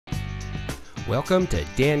Welcome to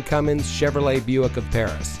Dan Cummins Chevrolet Buick of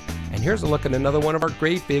Paris. And here's a look at another one of our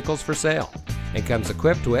great vehicles for sale. It comes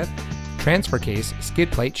equipped with transfer case skid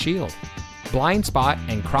plate shield, blind spot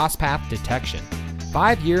and cross path detection,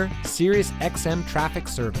 5-year Sirius XM traffic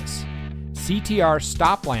service, CTR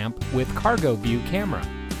stop lamp with cargo view camera,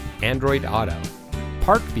 Android Auto,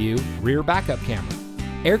 park view rear backup camera,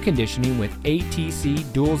 air conditioning with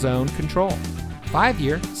ATC dual zone control,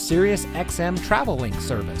 5-year Sirius XM travel link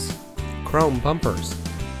service, chrome bumpers,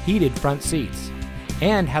 heated front seats,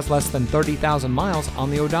 and has less than 30,000 miles on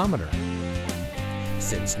the odometer.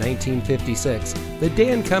 Since 1956, the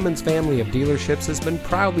Dan Cummins family of dealerships has been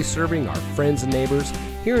proudly serving our friends and neighbors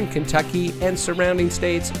here in Kentucky and surrounding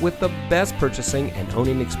states with the best purchasing and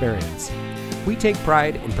owning experience. We take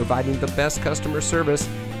pride in providing the best customer service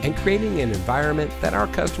and creating an environment that our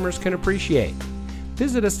customers can appreciate.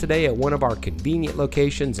 Visit us today at one of our convenient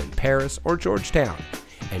locations in Paris or Georgetown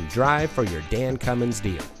and drive for your Dan Cummins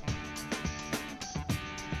deal.